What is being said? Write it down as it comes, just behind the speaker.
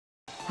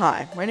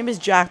Hi, my name is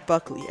Jack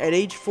Buckley. At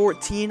age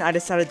 14, I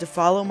decided to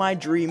follow my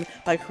dream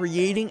by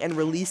creating and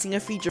releasing a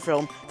feature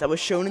film that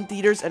was shown in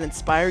theaters and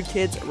inspired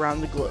kids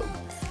around the globe.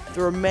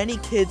 There are many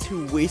kids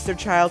who waste their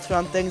childhood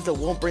on things that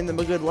won't bring them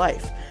a good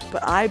life,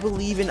 but I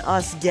believe in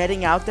us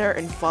getting out there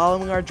and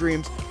following our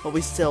dreams while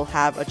we still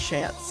have a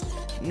chance.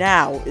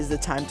 Now is the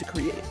time to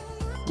create.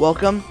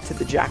 Welcome to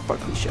the Jack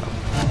Buckley Show.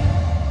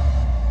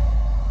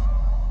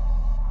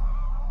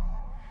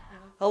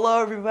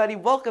 Hello everybody,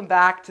 welcome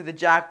back to the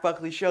Jack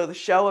Buckley Show, the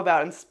show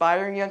about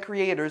inspiring young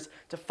creators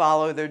to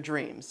follow their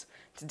dreams.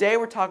 Today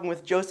we're talking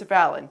with Joseph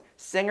Allen,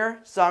 singer,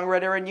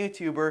 songwriter, and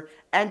YouTuber,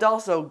 and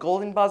also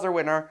Golden Buzzer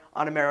winner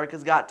on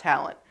America's Got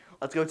Talent.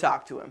 Let's go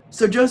talk to him.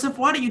 So Joseph,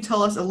 why don't you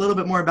tell us a little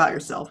bit more about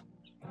yourself?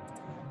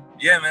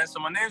 Yeah, man, so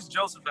my name's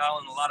Joseph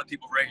Allen. A lot of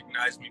people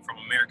recognize me from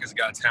America's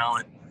Got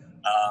Talent.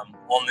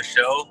 On the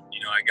show,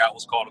 I got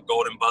what's called a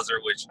Golden Buzzer,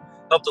 which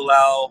helped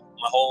allow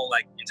my whole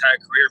entire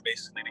career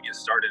basically to get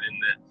started in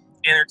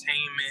the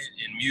entertainment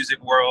and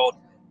music world.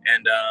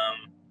 And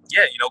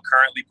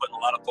currently putting a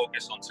lot of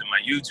focus onto my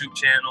YouTube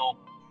channel,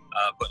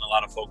 putting a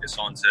lot of focus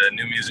onto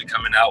new music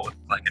coming out with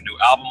a new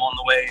album on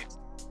the way.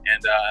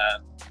 And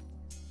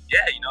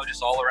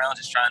just all around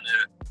just trying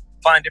to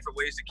find different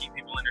ways to keep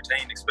people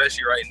entertained,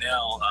 especially right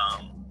now,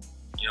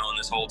 in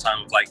this whole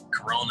time of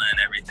Corona and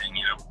everything,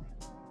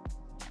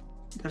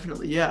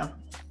 Definitely, yeah.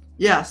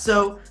 Yeah,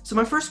 so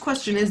my first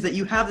question is that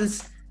you have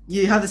this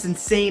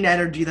insane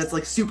energy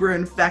that's super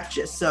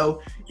infectious.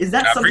 So is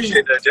that something? I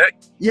appreciate that,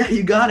 Jack. Yeah,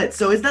 you got it.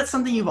 So is that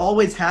something you've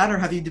always had, or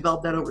have you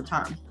developed that over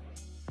time?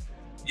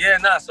 Yeah,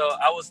 so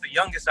I was the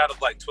youngest out of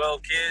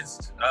 12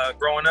 kids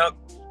growing up,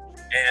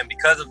 and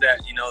because of that,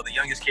 the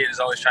youngest kid is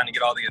always trying to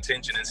get all the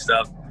attention and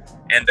stuff.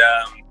 And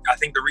I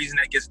think the reason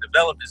that gets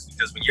developed is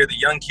because when you're the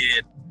young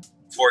kid,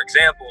 for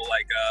example,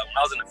 when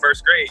I was in the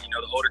first grade,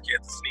 the older kids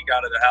would sneak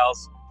out of the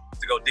house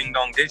to go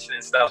ding-dong ditching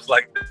and stuff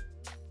like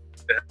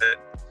that.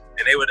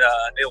 And they would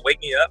wake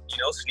me up,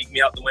 sneak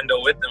me out the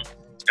window with them.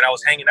 And I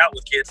was hanging out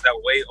with kids that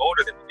were way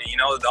older than me.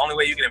 The only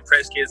way you can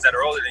impress kids that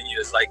are older than you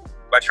is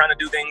by trying to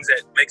do things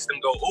that makes them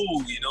go,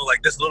 ooh,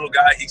 this little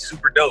guy, he's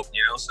super dope,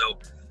 So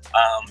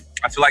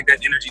I feel like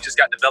that energy just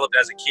got developed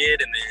as a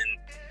kid. And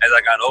then as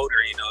I got older,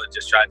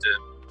 just tried to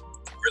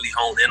really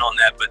hone in on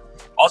that.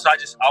 But also, I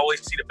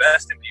always see the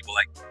best in people.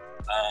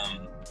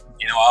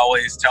 I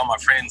always tell my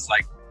friends,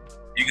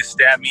 you can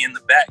stab me in the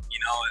back,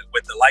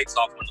 with the lights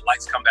off. When the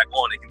lights come back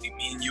on, it can be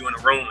me and you in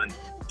a room, and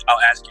I'll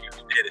ask you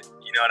who did it.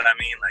 You know what I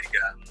mean?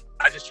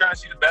 I just try to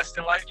see the best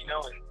in life, and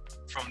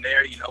from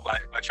there,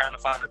 by trying to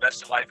find the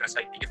best in life, that's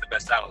how you get the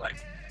best out of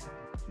life.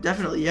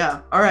 Definitely,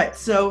 yeah. All right,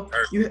 so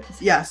you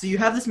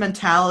have this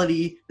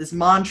mentality, this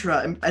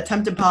mantra,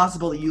 attempt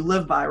impossible, that you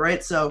live by,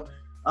 right? So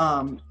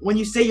when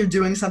you say you're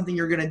doing something,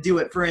 you're going to do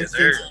it. For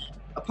instance,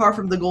 apart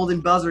from the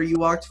Golden Buzzer, you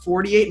walked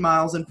 48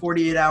 miles in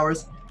 48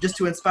 hours just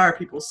to inspire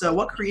people. So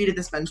what created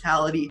this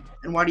mentality,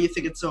 and why do you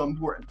think it's so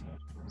important?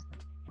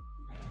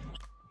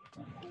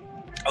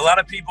 A lot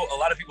of people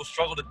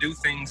struggle to do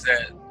things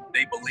that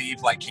they believe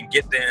can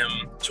get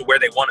them to where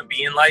they want to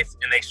be in life,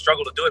 and they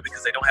struggle to do it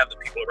because they don't have the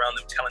people around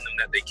them telling them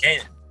that they can.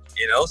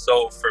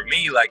 So for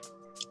me,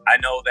 I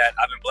know that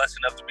I've been blessed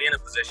enough to be in a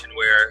position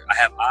where I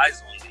have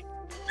eyes on me.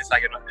 It's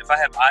if I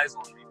have eyes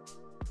on me,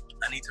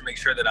 I need to make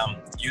sure that I'm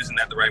using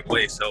that the right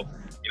way. So,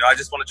 I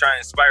just want to try and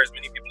inspire as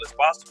many people as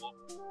possible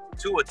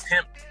to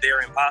attempt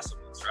their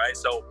impossibles, right?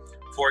 So,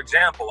 for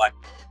example, like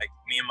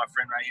me and my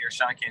friend right here,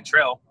 Sean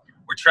Cantrell,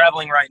 we're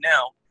traveling right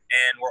now,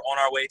 and we're on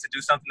our way to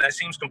do something that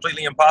seems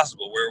completely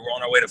impossible. We're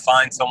on our way to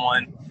find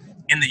someone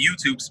in the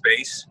YouTube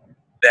space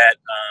that,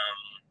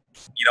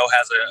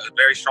 has a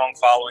very strong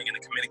following and a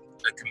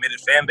committed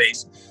fan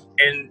base.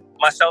 And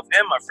myself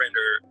and my friend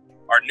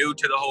are new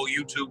to the whole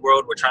YouTube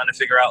world. We're trying to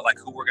figure out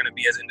who we're going to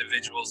be as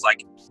individuals,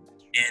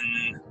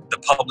 in the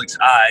public's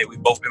eye.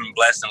 We've both been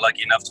blessed and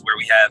lucky enough to where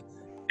we have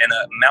an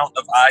amount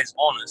of eyes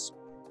on us.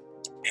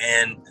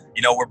 And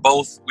we were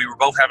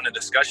both having a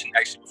discussion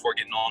actually before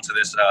getting onto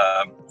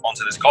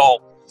this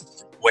call,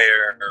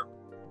 where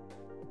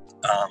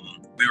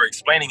we were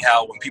explaining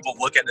how when people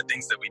look at the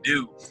things that we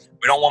do,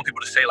 we don't want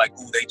people to say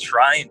ooh, they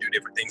try and do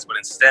different things, but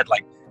instead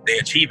they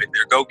achieve it.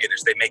 They're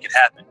go-getters. They make it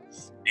happen.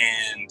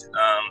 And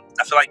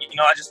I feel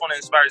I just want to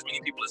inspire as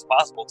many people as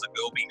possible to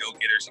go be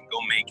go-getters and go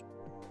make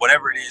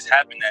whatever it is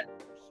happen that,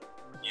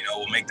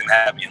 will make them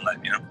happy in life,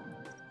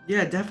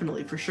 Yeah,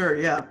 definitely, for sure,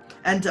 yeah.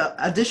 And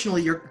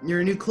additionally,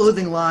 your new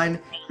clothing line,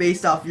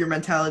 based off of your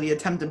mentality,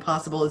 Attempt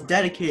Impossible, is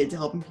dedicated to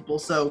helping people.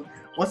 So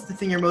what's the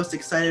thing you're most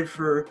excited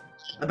for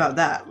about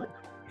that?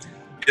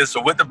 Yeah,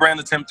 so with the brand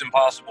Attempt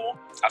Impossible,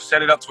 I've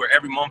set it up to where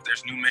every month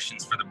there's new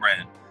missions for the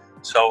brand.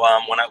 So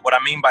what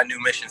I mean by new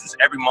missions is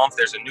every month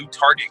there's a new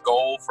target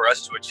goal for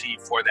us to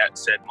achieve for that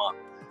said month.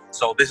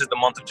 So this is the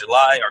month of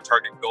July. Our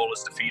target goal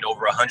is to feed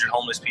over 100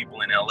 homeless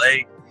people in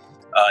LA.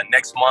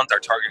 Next month, our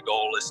target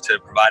goal is to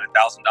provide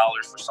 $1,000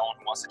 for someone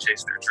who wants to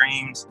chase their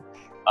dreams.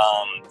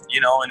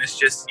 And it's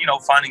just,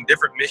 finding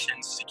different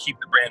missions to keep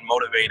the brand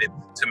motivated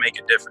to make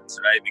a difference,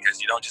 right?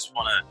 Because you don't just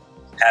want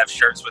to have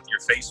shirts with your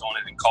face on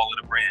it and call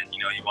it a brand.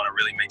 You want to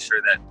really make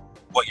sure that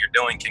what you're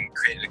doing can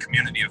create a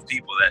community of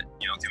people that,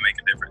 you know, can make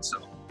a difference.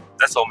 So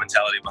that's the whole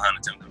mentality behind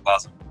Attempt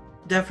Impossible.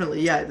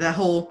 Definitely, yeah. That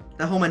whole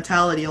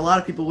mentality. A lot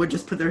of people would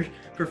just put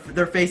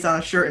their face on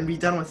a shirt and be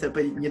done with it,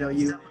 but you know,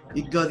 you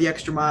go the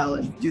extra mile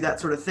and do that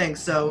sort of thing.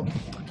 So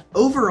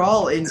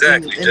overall, in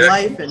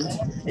life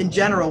and in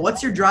general,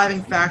 what's your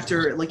driving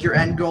factor, like your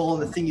end goal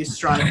and the thing you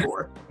strive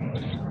for?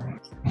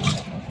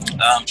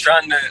 I'm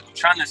trying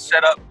to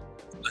set up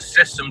a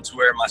system to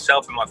where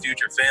myself and my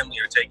future family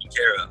are taken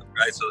care of,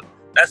 right? So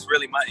that's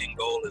really my end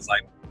goal, is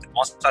like,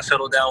 once I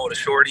settle down with a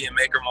shorty and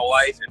make her my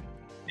wife, and,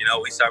 you know,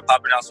 we start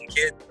popping out some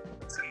kids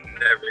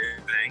and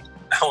everything,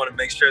 I want to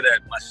make sure that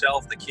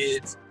myself, the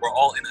kids, we're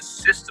all in a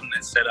system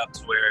that's set up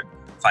to where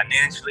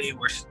financially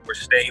we're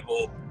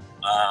stable.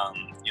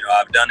 You know,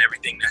 I've done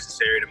everything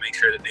necessary to make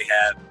sure that they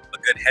have a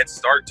good head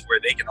start to where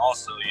they can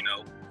also, you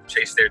know,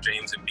 chase their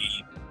dreams and be,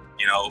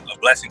 you know, a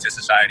blessing to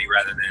society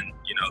rather than,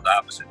 you know, the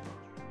opposite.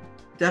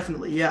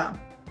 Definitely, yeah.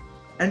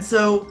 And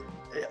so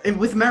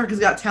with America's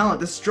Got Talent,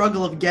 the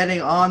struggle of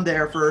getting on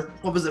there for,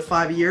 what was it,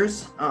 5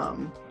 years?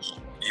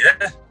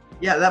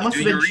 Yeah, that must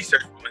have been your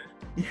research, man.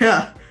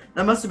 Yeah,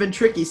 that must have been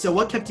tricky. So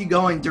what kept you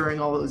going during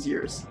all those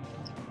years?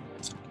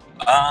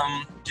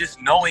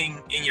 Just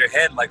knowing in your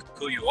head, like,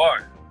 who you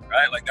are,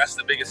 right? Like, that's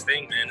the biggest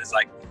thing, man. It's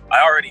like,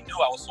 I already knew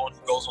I was someone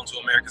who goes onto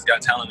America's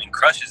Got Talent and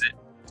crushes it.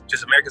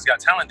 Just America's Got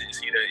Talent didn't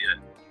see that yet.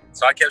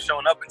 So I kept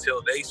showing up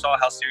until they saw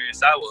how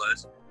serious I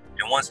was.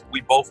 And once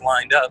we both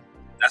lined up,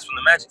 that's when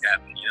the magic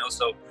happened, you know?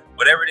 So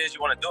whatever it is you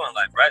want to do in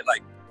life, right?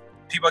 Like,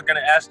 people are going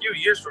to ask you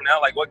years from now,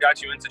 like, what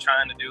got you into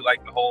trying to do,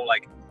 like, the whole,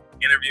 like,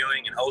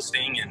 interviewing and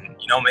hosting and,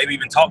 you know, maybe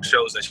even talk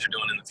shows that you're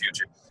doing in the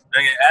future.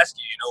 They're going to ask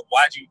you, you know,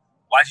 why'd you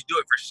do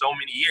it for so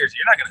many years?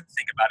 You're not going to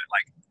think about it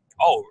like,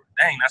 oh,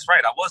 dang, that's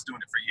right, I was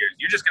doing it for years.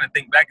 You're just going to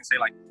think back and say,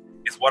 like,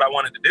 it's what I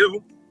wanted to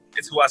do.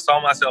 It's who I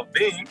saw myself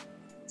being.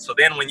 So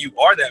then when you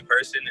are that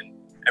person and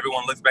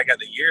everyone looks back at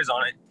the years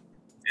on it,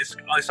 it's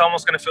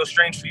almost going to feel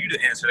strange for you to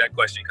answer that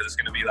question, because it's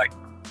going to be like,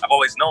 I've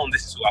always known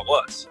this is who I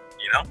was,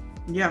 you know?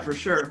 Yeah, for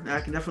sure.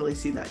 I can definitely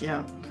see that,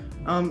 yeah.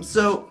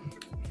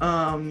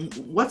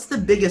 What's the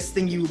biggest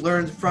thing you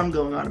learned from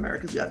going on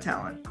America's Got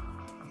Talent?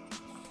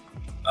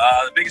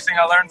 The biggest thing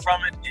I learned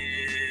from it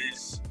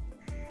is,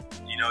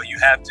 you know, you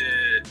have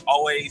to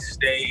always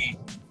stay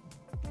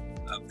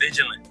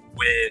vigilant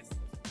with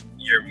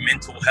your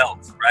mental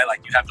health, right?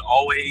 Like, you have to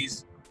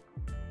always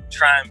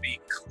try and be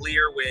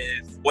clear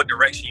with what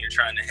direction you're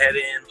trying to head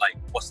in, like,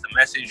 what's the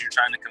message you're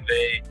trying to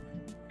convey,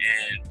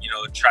 and, you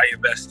know, try your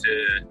best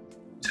to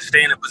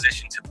stay in a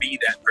position to be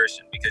that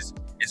person, because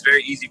it's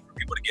very easy for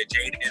people to get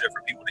jaded or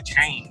for people to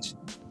change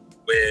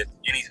with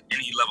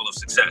any level of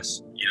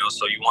success, you know.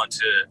 So you want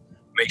to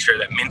make sure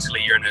that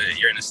mentally you're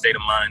in a state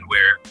of mind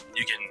where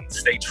you can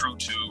stay true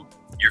to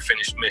your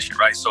finished mission,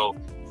 right? So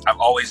I've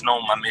always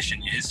known my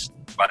mission is,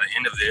 by the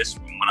end of this,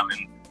 when I'm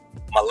in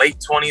my late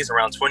 20s,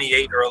 around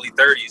 28, early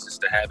 30s, is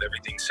to have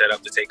everything set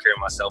up to take care of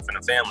myself and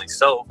the family.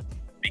 So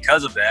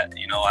because of that,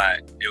 you know,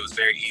 it was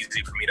very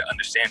easy for me to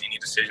understand any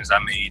decisions I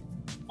made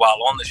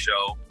while on the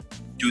show,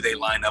 do they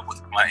line up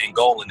with my end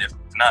goal? And if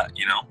not,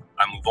 you know,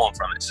 I move on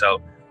from it. So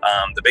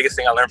the biggest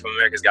thing I learned from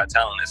America's Got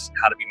Talent is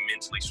how to be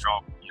mentally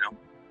strong, you know,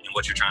 in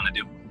what you're trying to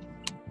do.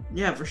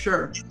 Yeah, for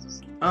sure.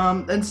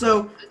 And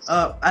so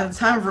at the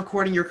time of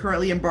recording, you're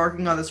currently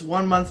embarking on this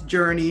 1-month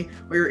journey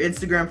where your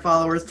Instagram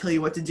followers tell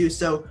you what to do.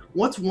 So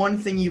what's one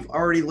thing you've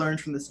already learned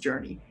from this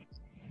journey?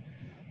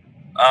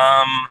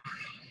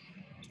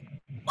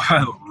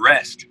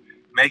 Rest.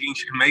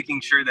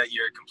 Making sure that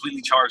you're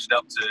completely charged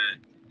up to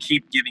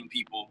keep giving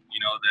people, you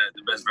know,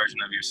 the best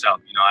version of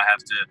yourself. You know, I have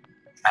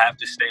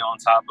to stay on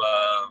top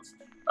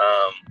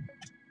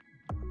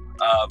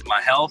of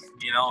my health,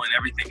 you know, and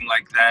everything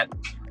like that.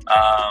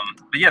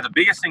 But yeah, the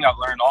biggest thing I've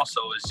learned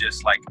also is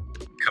just, like,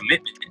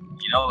 commitment,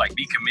 you know, like,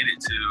 be committed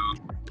to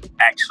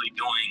actually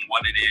doing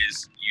what it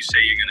is you say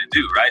you're going to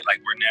do, right?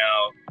 Like, we're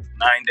now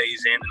 9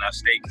 days in and I've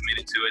stayed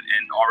committed to it,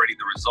 and already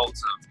the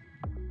results of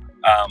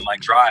my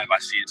drive, I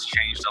see it's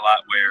changed a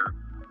lot, where,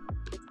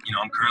 you know,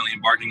 I'm currently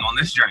embarking on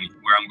this journey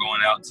where I'm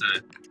going out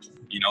to,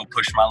 you know,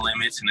 push my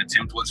limits and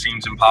attempt what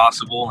seems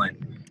impossible. And,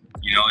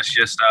 you know, it's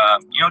just,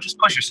 you know, just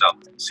push yourself,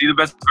 see the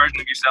best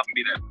version of yourself and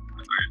be that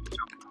version, you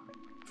know?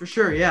 For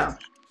sure, yeah.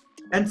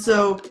 And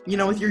so, you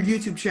know, with your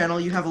YouTube channel,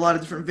 you have a lot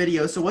of different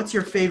videos. So what's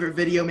your favorite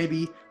video,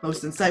 maybe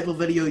most insightful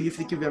video you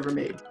think you've ever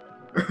made?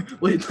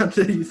 Wait, not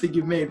that you think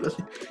you've made, but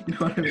you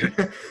know what I mean.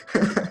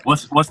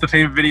 What's the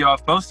favorite video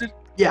I've posted?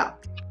 Yeah.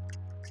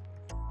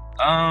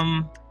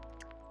 My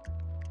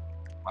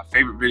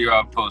favorite video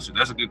I've posted.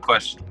 That's a good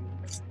question.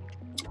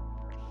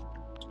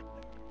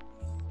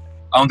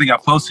 I don't think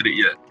I've posted it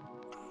yet.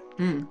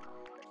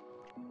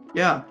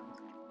 Yeah.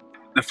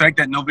 The fact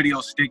that no video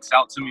sticks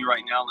out to me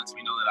right now lets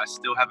me know that I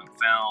still haven't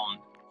found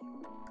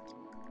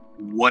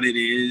what it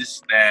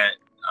is that,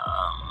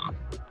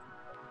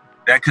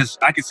 because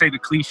I could say the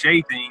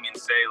cliche thing and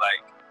say,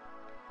 like,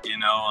 you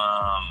know,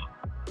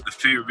 the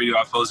favorite video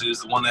I posted is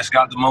the one that's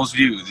got the most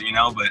views, you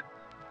know, but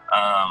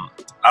I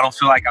don't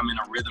feel like I'm in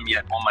a rhythm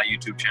yet on my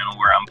YouTube channel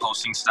where I'm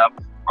posting stuff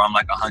where I'm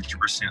like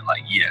 100%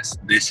 like, yes,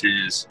 this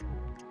is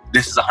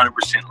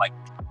 100% like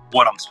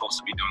what I'm supposed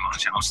to be doing on the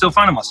channel. I'm still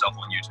finding myself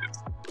on YouTube.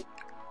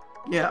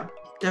 Yeah,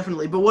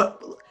 definitely. But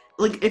what,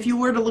 like, if you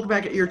were to look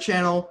back at your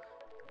channel,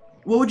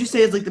 what would you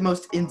say is like the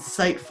most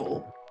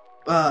insightful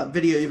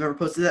video you've ever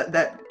posted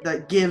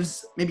that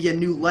gives maybe a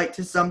new light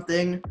to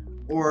something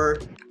or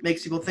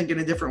makes people think in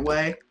a different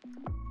way?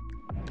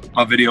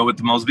 My video with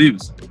the most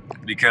views,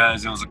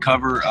 because it was a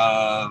cover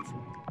of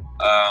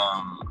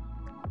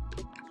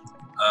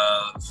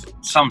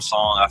some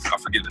song. I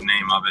forget the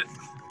name of it,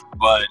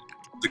 but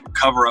the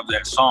cover of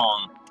that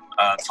song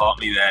taught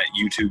me that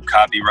YouTube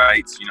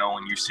copyrights. You know,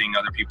 when you're seeing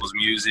other people's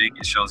music,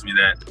 it shows me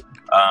that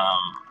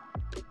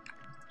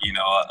you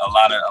know, a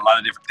lot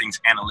of different things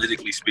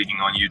analytically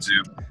speaking on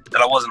YouTube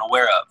that I wasn't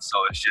aware of.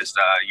 So it's just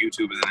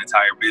YouTube is an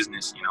entire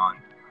business, you know, and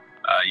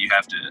you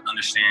have to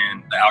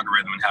understand the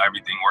algorithm and how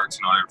everything works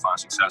in order to find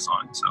success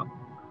on it. So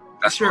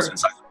that's Sure. most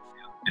insightful.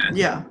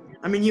 Yeah.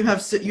 I mean, you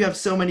have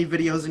so many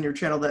videos in your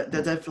channel that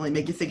definitely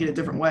make you think in a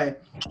different way.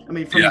 I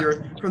mean,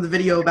 from the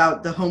video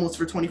about the homeless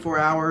for 24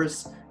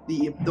 hours,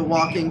 the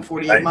walking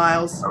 48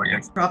 miles. Oh, yeah.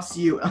 Props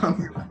to you.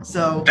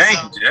 So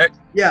Thank you, Jack.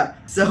 yeah,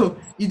 so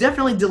you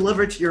definitely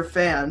deliver to your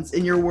fans,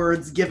 in your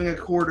words, giving a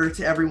quarter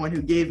to everyone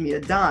who gave me a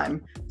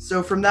dime.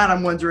 So from that,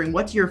 I'm wondering,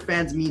 what do your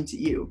fans mean to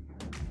you?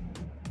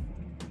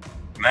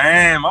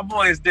 Man, my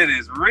boys did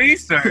his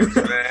research,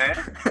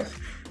 man.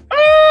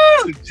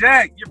 Oh,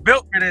 Jack, you're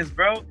built for this,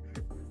 bro.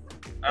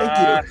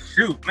 Thank you.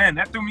 Shoot, man,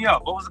 that threw me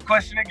off. What was the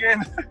question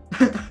again?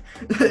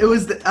 It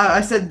was,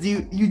 I said,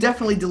 you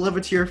definitely deliver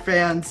to your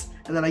fans,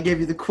 and then I gave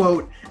you the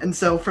quote. And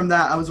so from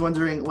that, I was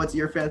wondering, what do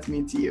your fans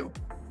mean to you?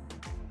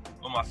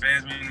 What my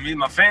fans mean to me?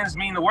 My fans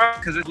mean the world,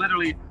 because it's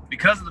literally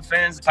because of the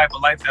fans, the type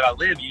of life that I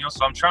live, you know.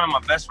 So I'm trying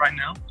my best right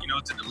now, you know,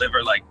 to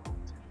deliver like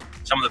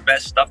some of the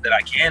best stuff that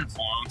I can for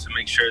them, to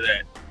make sure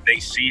that they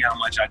see how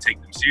much I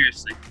take them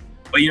seriously.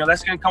 But, you know,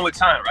 that's going to come with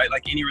time, right?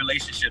 Like any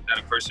relationship that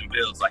a person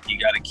builds, like you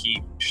got to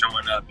keep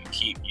showing up and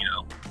keep, you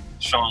know,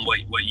 showing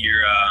what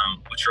you're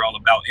all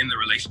about in the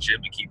relationship,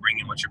 and keep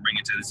bringing what you're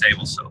bringing to the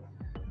table. So,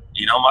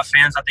 you know, my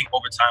fans, I think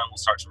over time will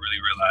start to really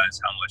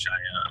realize how much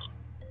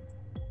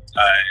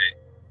I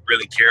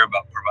really care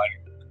about providing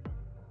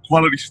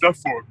quality stuff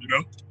for them, you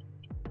know?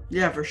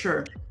 Yeah, for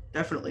sure.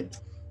 Definitely.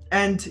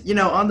 And, you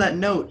know, on that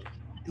note,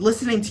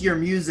 listening to your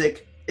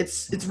music,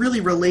 it's really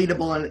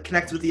relatable and it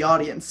connects with the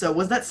audience. So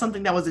was that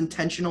something that was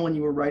intentional when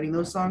you were writing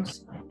those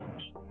songs?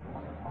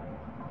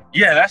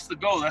 Yeah, that's the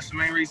goal. That's the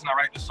main reason I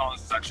write the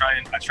songs, is I try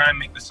and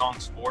make the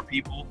songs for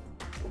people.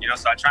 You know,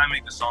 so I try and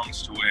make the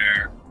songs to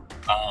where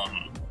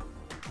I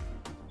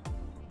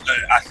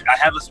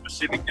have a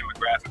specific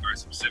demographic or a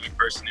specific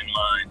person in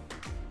mind.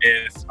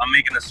 If I'm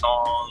making a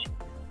song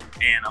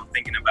and I'm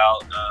thinking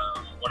about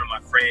one of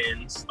my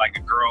friends, like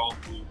a girl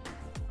who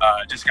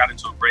just got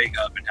into a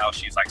breakup and how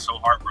she's like so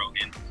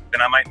heartbroken,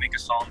 then I might make a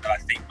song that I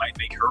think might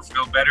make her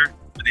feel better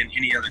than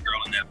any other girl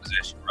in that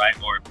position, right?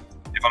 Or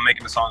if I'm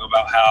making a song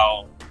about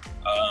how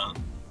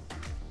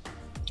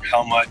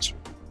much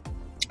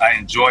I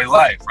enjoy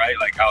life, right?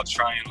 Like I'll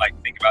try and like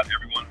think about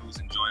everyone who's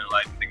enjoying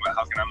life and think about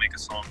how can I make a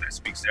song that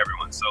speaks to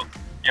everyone. So,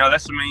 you know,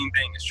 that's the main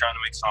thing, is trying to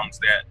make songs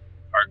that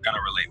are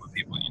gonna relate with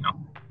people, you know?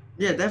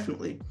 Yeah,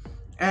 definitely.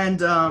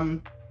 And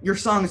your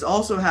songs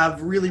also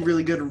have really,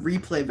 really good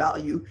replay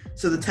value.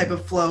 So the type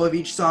of flow of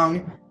each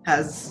song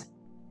has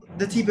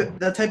the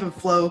type of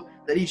flow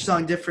that each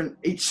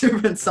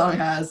different song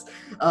has.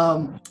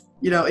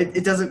 You know,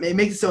 it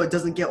makes it so it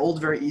doesn't get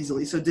old very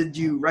easily. So did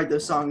you write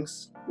those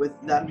songs with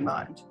that in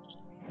mind?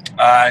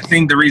 I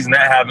think the reason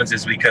that happens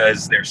is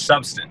because there's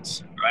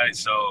substance, right?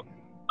 So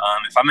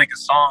if I make a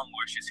song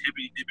where it's just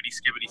hippity dippity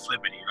skibbity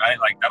flippity, right?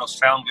 Like that'll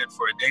sound good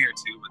for a day or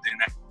two, but then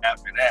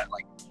after that,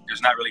 like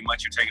there's not really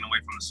much you're taking away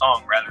from the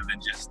song, rather than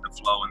just the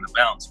flow and the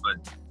bounce. But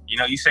you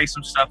know, you say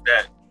some stuff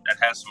that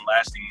has some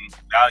lasting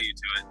value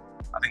to it,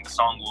 I think the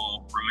song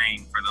will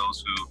remain for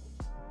those who,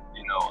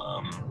 you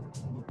know,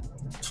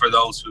 for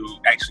those who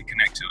actually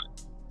connect to it.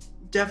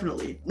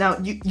 Definitely. Now,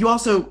 you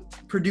also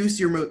produce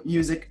your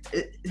music.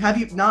 Have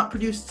you not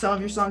produced some of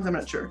your songs? I'm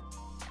not sure.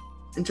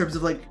 In terms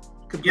of like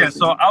composing. Yeah,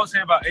 so I would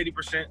say about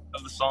 80%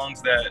 of the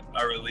songs that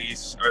I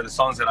release, or the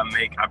songs that I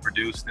make, I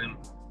produce them.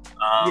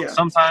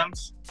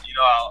 Sometimes, you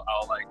know,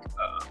 I'll like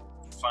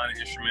find an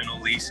instrumental,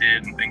 lease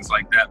it, and things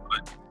like that.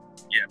 But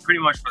yeah,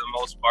 pretty much for the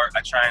most part,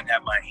 I try and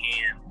have my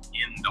hand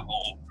in the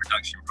whole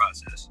production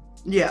process.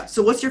 Yeah.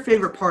 So what's your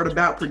favorite part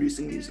about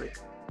producing music?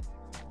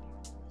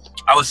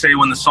 I would say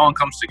when the song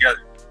comes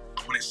together,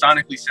 when it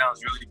sonically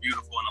sounds really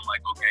beautiful, and I'm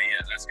like, okay, yeah,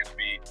 that's gonna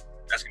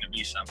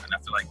be something. I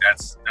feel like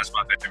that's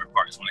my favorite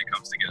part, is when it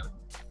comes together.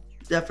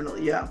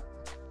 Definitely, yeah.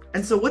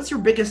 And so what's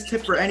your biggest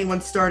tip for anyone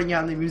starting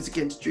out in the music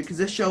industry? Because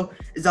this show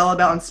is all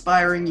about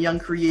inspiring young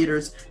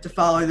creators to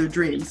follow their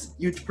dreams.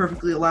 You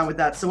perfectly align with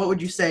that. So what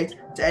would you say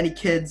to any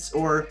kids,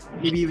 or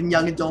maybe even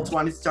young adults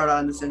wanting to start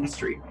out in this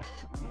industry?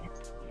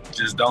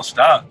 Just don't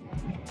stop.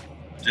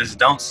 Just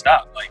don't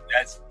stop. Like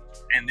that's,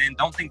 and then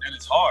don't think that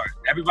it's hard.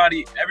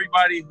 Everybody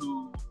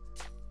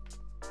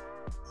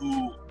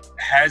who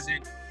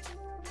hasn't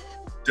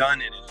done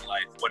it in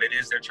life, what it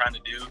is they're trying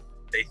to do,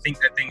 they think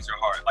that things are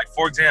hard. Like,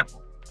 for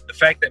example, the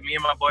fact that me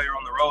and my boy are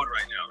on the road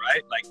right now,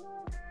 right? Like,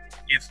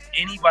 if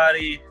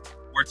anybody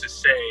were to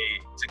say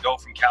to go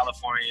from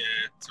California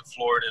to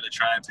Florida to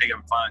try and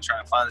find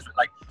this,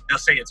 like, they'll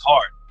say it's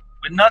hard.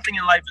 But nothing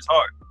in life is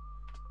hard.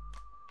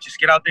 Just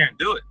get out there and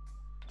do it.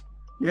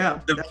 Yeah,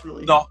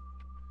 definitely.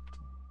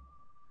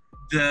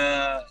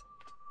 The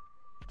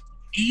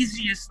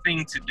easiest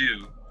thing to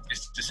do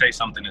is to say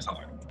something is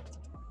hard.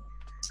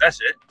 That's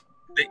it.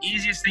 The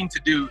easiest thing to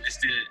do is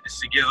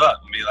to give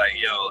up and be like,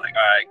 yo, like,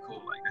 all right,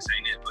 cool, like, this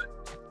ain't it. But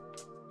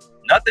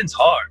nothing's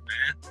hard,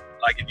 man.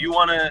 Like, if you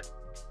wanted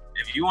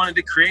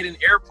to create an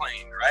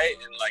airplane, right,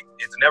 and like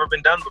it's never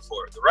been done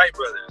before, the Wright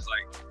brothers,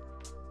 like,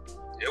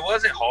 it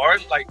wasn't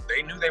hard. Like,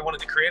 they knew they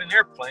wanted to create an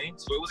airplane,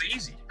 so it was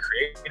easy to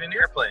create an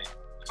airplane.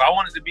 If I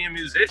wanted to be a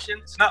musician,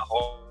 it's not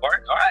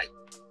hard. All right,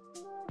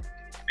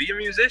 be a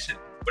musician.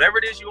 Whatever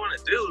it is you want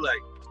to do,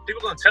 like,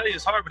 people gonna tell you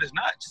it's hard, but it's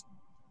not. Just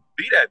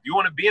be that. If you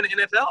want to be in the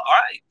NFL, all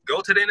right,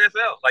 go to the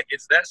NFL. Like,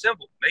 it's that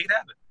simple. Make it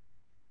happen.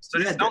 So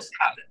just don't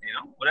stop it, you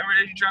know? Whatever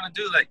it is you're trying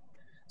to do, like,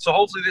 so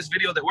hopefully this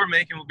video that we're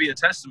making will be a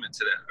testament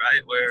to that,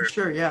 right? Where, for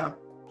sure, yeah.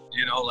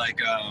 You know,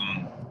 like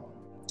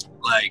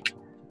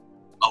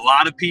a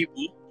lot of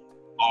people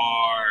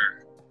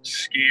are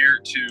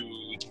scared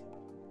to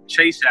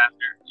chase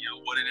after, you know,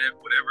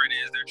 whatever it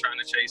is they're trying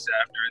to chase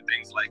after and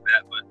things like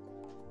that. But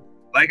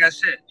like I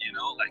said, you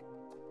know, like,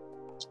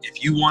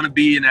 if you want to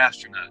be an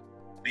astronaut,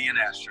 be an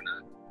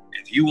astronaut.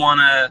 If you want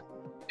to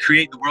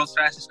create the world's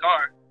fastest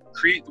car,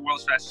 create the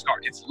world's fastest car.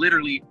 It's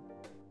literally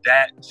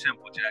that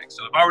simple, Jack.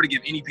 So if I were to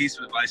give any piece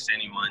of advice to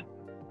anyone,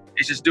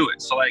 it's just do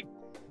it. So, like,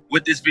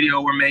 with this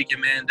video we're making,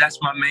 man, that's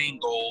my main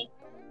goal,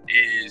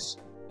 is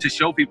to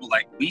show people,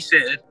 like we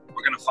said,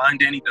 we're going to find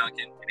Danny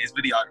Duncan and his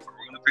videographer.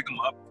 We're going to pick him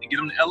up and get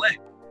him to LA.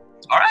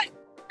 All right.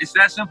 It's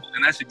that simple.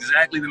 And that's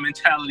exactly the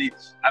mentality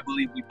I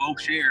believe we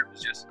both share. It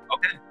was just,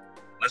 okay,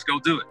 let's go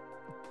do it.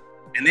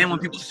 And then when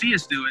people see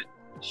us do it,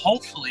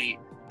 hopefully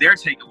their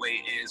takeaway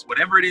is,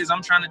 whatever it is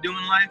I'm trying to do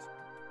in life,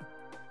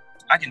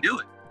 I can do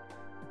it.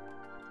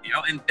 You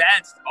know, and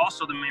that's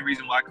also the main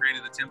reason why I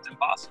created Attempt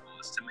Impossible,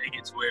 is to make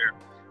it to where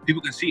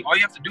people can see all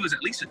you have to do is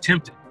at least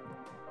attempt it.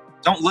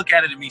 Don't look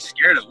at it and be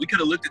scared of it. We could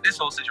have looked at this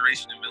whole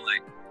situation and been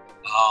like,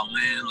 oh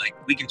man, like,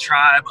 we can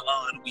try, but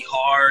it'll be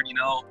hard, you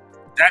know?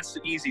 That's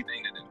the easy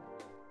thing to do.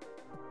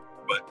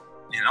 But,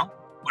 you know,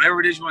 whatever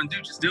it is you want to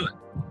do, just do it.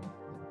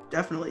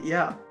 Definitely,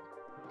 yeah.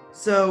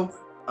 So,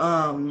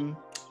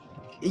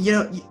 you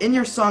know, in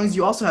your songs,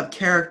 you also have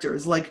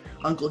characters like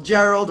Uncle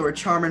Gerald or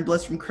Charmin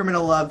Bliss from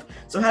Criminal Love.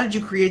 So how did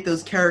you create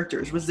those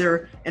characters? Was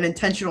there an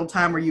intentional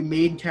time where you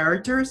made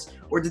characters,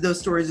 or did those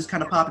stories just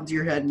kind of pop into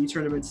your head and you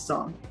turned them into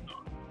song?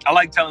 I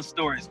like telling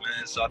stories,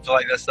 man. So I feel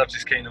like that stuff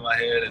just came to my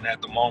head, and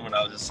at the moment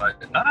I was just like,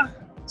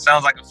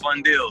 sounds like a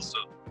fun deal. So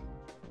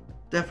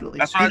definitely.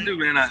 That's what I do,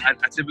 man. I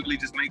typically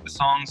just make the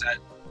songs at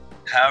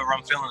however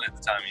I'm feeling at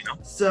the time, you know?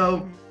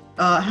 So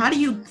how do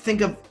you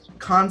think of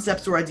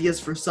concepts or ideas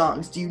for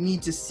songs? Do you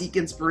need to seek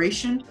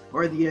inspiration,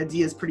 or are the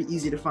ideas pretty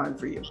easy to find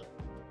for you?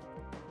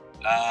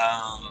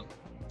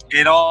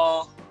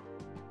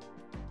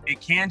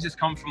 It can just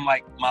come from,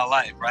 like, my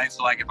life, right?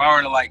 So, like, if I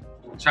were to, like,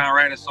 try and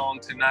write a song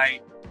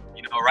tonight,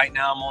 you know, right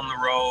now I'm on the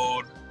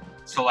road,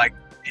 so, like,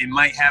 it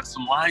might have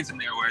some lines in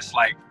there where it's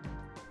like,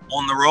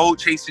 on the road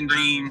chasing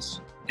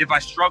dreams. If I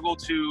struggle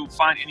to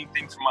find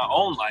anything from my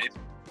own life,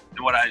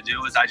 then what I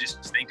do is I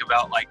just think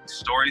about, like,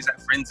 stories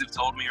that friends have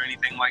told me or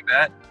anything like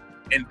that.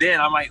 And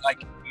then I might,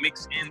 like,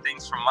 mix in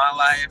things from my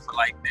life, or,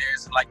 like,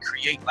 there's, like,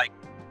 create, like,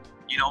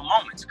 you know,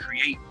 moments,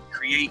 create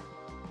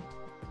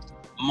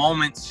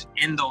moments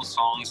in those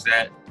songs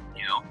that,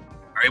 you know,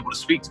 are able to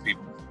speak to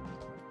people.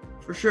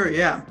 For sure,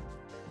 yeah.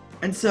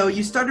 And so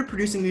you started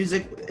producing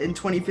music in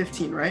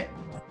 2015, right?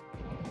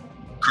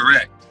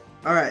 Correct.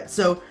 All right,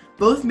 so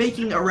both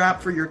making a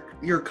rap for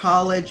your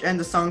college and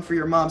a song for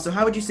your mom. So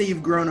how would you say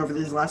you've grown over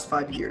these last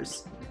 5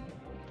 years?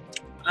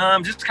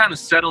 Just kind of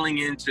settling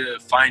into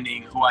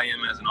finding who I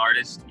am as an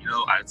artist. You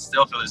know, I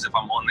still feel as if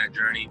I'm on that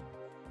journey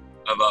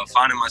of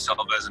finding myself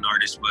as an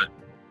artist, but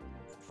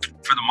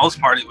for the most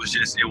part, it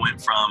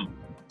went from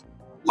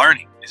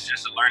learning. It's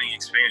just a learning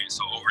experience.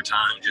 So over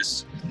time,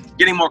 just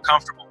getting more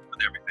comfortable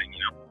with everything, you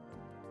know?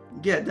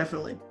 Yeah,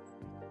 definitely.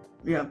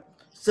 Yeah.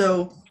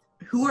 So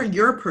who are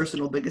your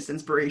personal biggest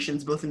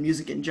inspirations, both in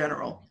music in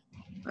general,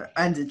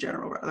 and in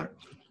general, rather?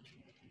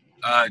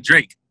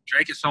 Drake.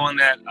 Drake is someone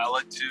that I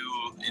look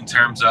to in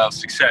terms of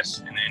success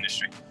in the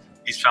industry.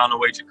 He's found a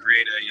way to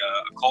create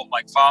a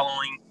cult-like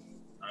following.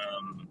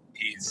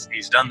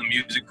 He's done the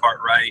music part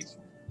right,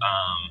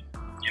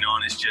 you know,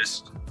 and it's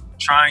just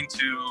trying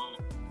to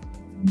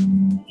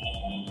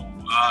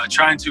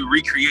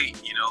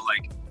recreate, you know,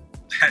 like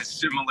that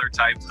similar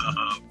type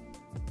of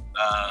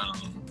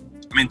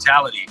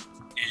mentality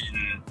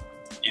in,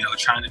 you know,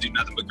 trying to do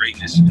nothing but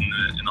greatness in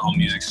the whole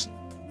music,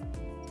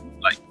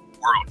 like,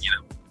 world, you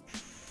know.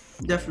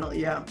 Definitely,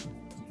 yeah.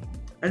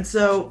 And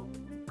so,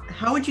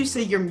 how would you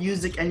say your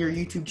music and your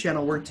YouTube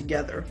channel work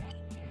together?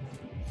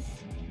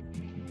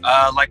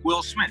 Like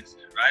Will Smith,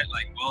 right?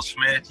 Like Will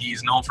Smith,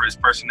 he's known for his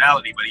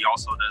personality, but he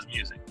also does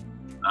music.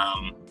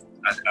 I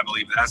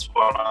believe that's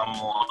what I'm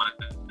on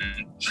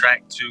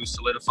track to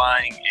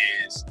solidifying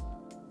is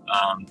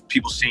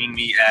people seeing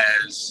me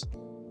as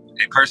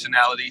a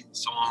personality,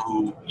 someone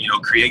who, you know,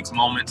 creates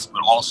moments,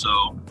 but also,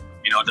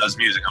 you know, does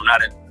music. I'm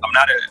not an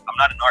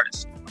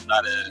artist.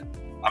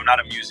 I'm not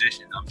a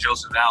musician. I'm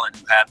Joseph Allen,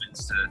 who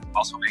happens to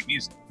also make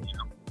music, you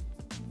know?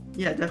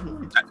 Yeah,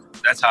 definitely.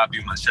 That's how I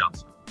view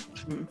myself.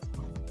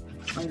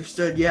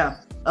 Understood,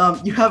 yeah.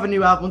 You have a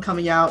new album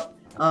coming out.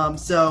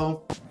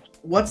 So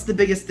what's the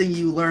biggest thing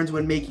you learned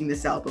when making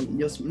this album?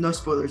 No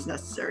spoilers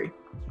necessary.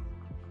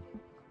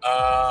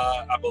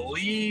 I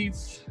believe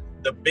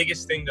the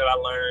biggest thing that I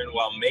learned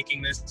while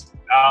making this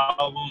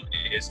album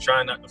is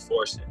trying not to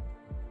force it,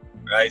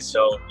 right?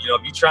 So, you know,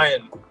 if you try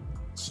and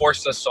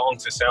force a song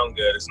to sound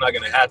good, it's not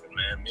going to happen,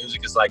 man.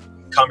 Music is like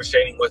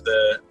conversating with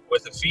a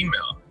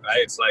female, right?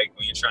 It's like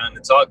when you're trying to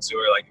talk to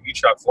her, like if you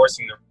try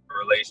forcing a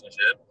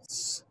relationship,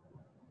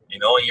 you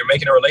know, and you're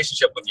making a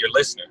relationship with your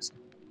listeners,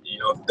 you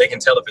know, they can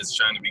tell if it's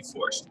trying to be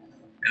forced.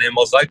 And then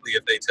most likely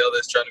if they tell that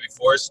it's trying to be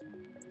forced,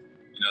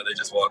 you know, they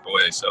just walk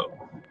away. So,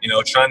 you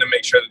know, trying to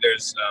make sure that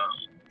there's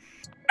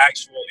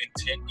actual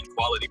intent and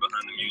quality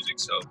behind the music.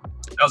 So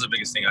that was the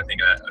biggest thing I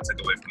think I took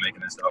away from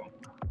making this album.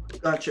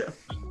 Gotcha.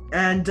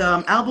 And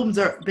albums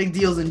are big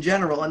deals in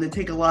general, and they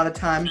take a lot of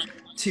time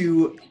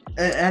to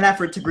an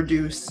effort to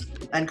produce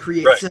and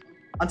create. Right. So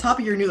on top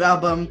of your new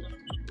album,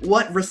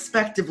 what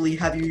respectively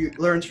have you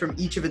learned from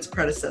each of its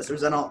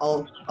predecessors? And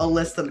I'll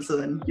list them so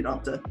then you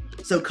don't have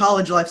to. So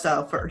College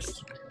Lifestyle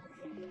first.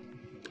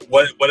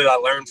 What did I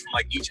learn from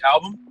like each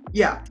album?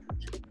 Yeah.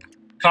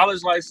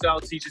 College Lifestyle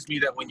teaches me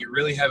that when you're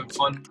really having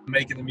fun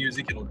making the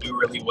music, it'll do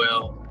really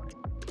well.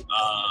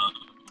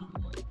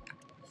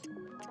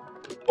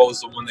 What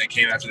was the one that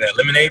came after that?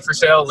 Lemonade for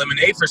Sale.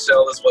 Lemonade for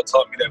Sale is what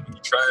taught me that when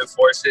you try and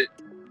force it,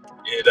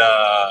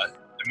 the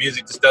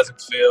music just doesn't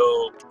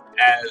feel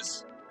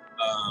as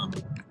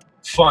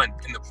fun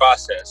in the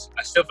process.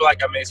 I still feel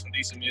like I made some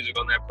decent music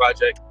on that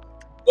project,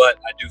 but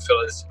I do feel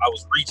as I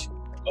was reaching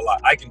a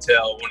lot. I can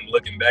tell when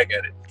looking back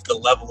at it, the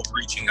level of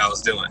reaching I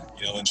was doing,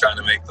 you know, when trying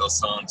to make those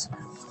songs.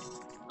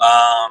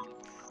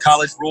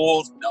 College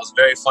Ruled, that was a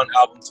very fun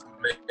album to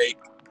make.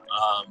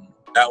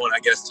 That one, I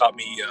guess, taught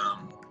me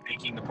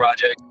making the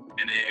project.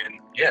 And then,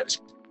 yeah,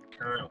 this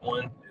current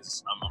one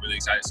is, I'm really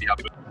excited to see how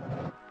people.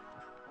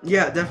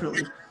 Yeah,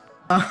 definitely.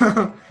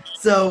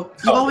 So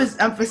you've always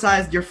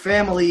emphasized your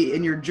family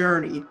in your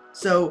journey.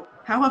 So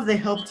how have they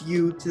helped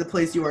you to the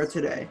place you are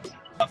today?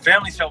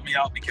 Family's helped me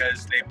out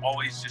because they've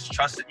always just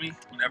trusted me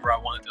whenever I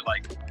wanted to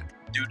like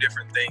do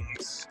different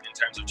things in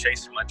terms of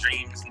chasing my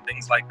dreams and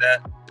things like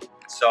that.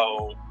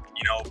 So,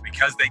 you know,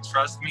 because they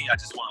trust me, I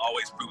just want to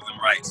always prove them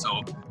right.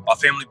 So my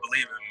family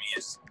believing in me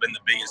has been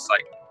the biggest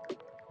like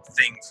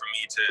thing for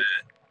me to,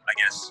 I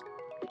guess,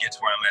 get to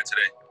where I'm at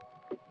today.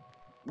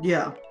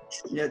 Yeah,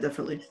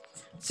 definitely.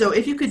 So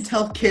if you could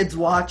tell kids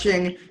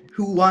watching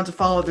who want to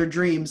follow their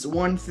dreams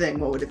one thing,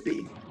 what would it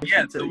be?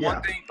 The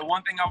one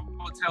thing I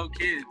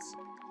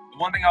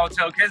would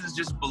tell kids is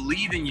just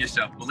believe in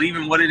yourself. Believe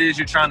in what it is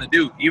you're trying to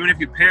do. Even if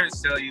your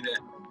parents tell you that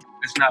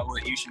it's not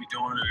what you should be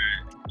doing, or,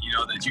 you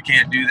know, that you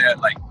can't do that,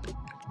 like,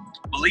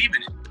 believe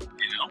in it,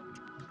 you know?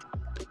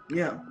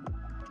 Yeah,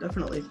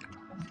 definitely.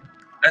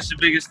 That's the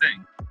biggest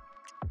thing.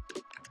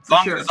 As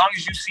long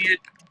as you see it,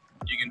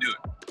 you can do it.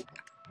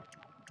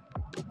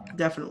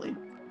 Definitely.